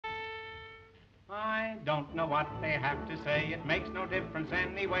I don't know what they have to say. It makes no difference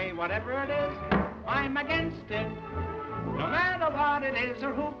anyway. Whatever it is, I'm against it. No matter what it is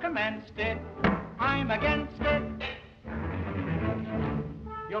or who commenced it, I'm against it.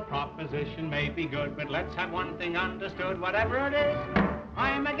 Your proposition may be good, but let's have one thing understood. Whatever it is,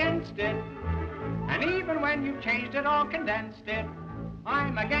 I'm against it. And even when you've changed it or condensed it,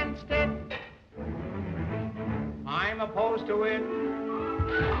 I'm against it. I'm opposed to it.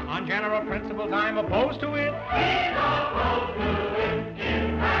 On general principles, I'm opposed to it. He's opposed to it.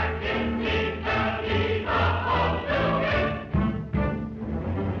 In fact, it means that he's opposed to it.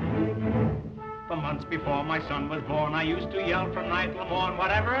 For months before my son was born, I used to yell from night till morn.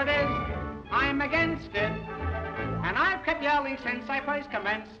 Whatever it is, I'm against it. And I've kept yelling since I first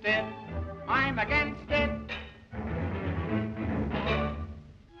commenced it. I'm against it.